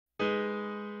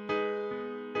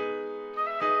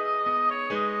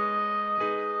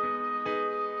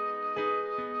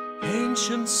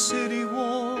ancient city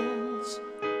walls,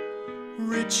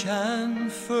 rich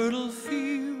and fertile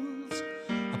fields,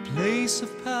 a place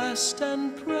of past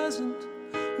and present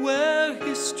where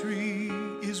history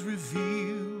is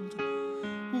revealed.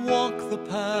 Walk the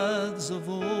paths of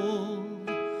old,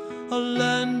 a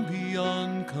land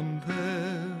beyond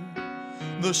compare.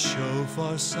 The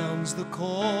shofar sounds the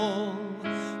call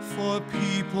for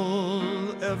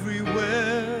people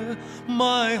everywhere.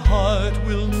 My heart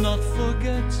will not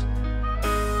forget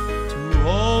to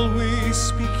always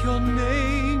speak your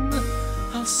name.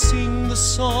 I'll sing the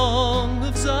song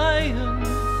of Zion,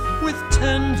 with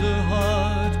tender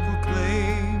heart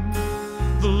proclaim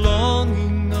the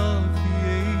longing of the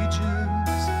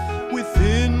ages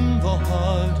within the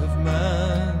heart of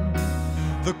man.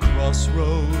 The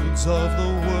crossroads of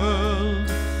the world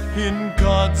in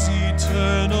God's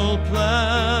eternal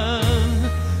plan.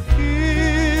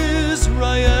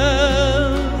 Israel,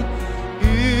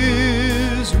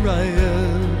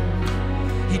 Israel,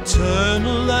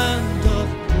 eternal land of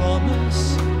promise,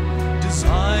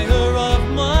 desire of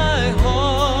my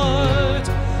heart.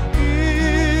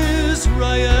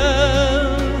 Israel,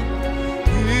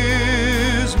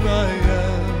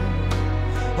 Israel,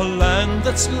 a land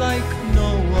that's like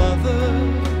no other.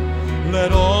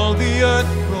 Let all the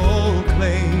earth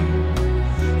proclaim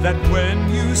that when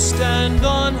you stand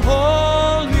on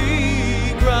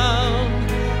holy ground,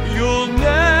 you'll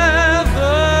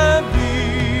never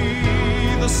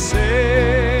be the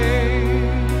same.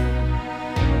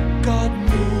 God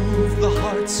moved the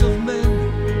hearts of men,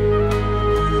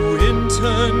 who in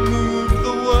turn moved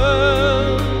the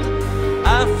world.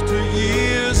 After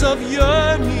years of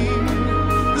yearning,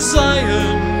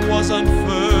 Zion was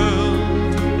unfurled,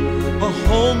 a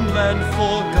homeland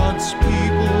for God's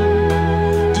people,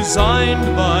 designed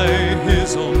by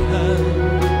His own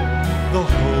hand, the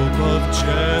hope of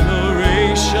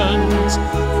generations,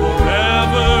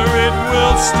 forever it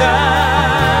will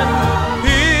stand.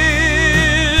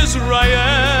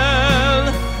 Israel,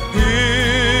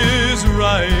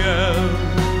 Israel,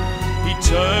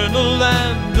 eternal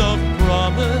land of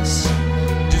promise,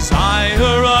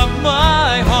 desire of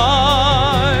my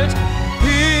heart.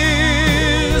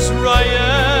 Israel,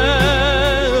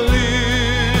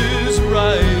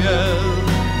 Israel,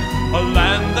 a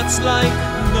land that's like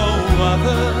no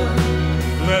other.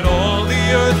 Let all the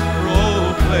earth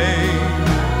proclaim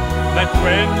that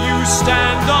when you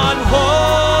stand on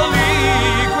holy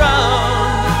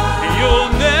ground,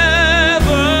 you'll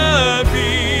never be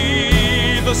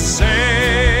the same.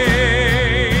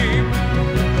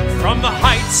 From the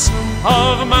heights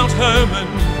of Mount Hermon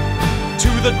to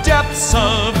the depths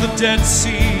of the Dead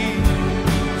Sea,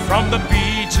 from the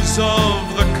beaches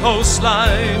of the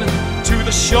coastline to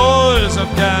the shores of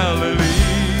Galilee,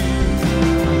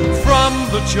 from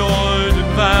the Jordan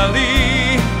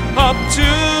Valley up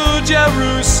to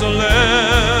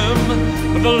Jerusalem,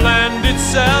 the land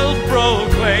itself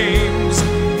proclaims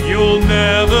you'll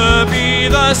never be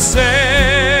the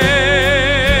same,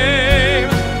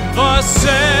 the same.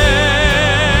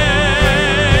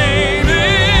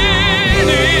 In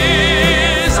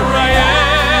Israel,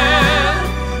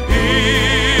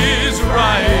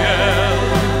 Israel,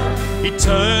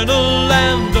 eternal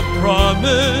land of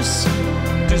promise,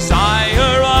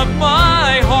 desire of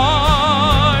my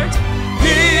heart.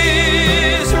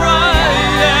 Israel,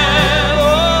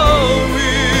 oh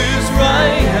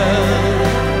Israel,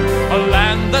 a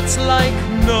land that's like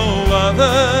no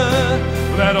other.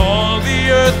 Let all the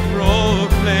earth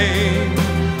proclaim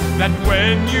that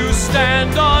when you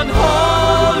stand on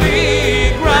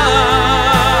holy ground,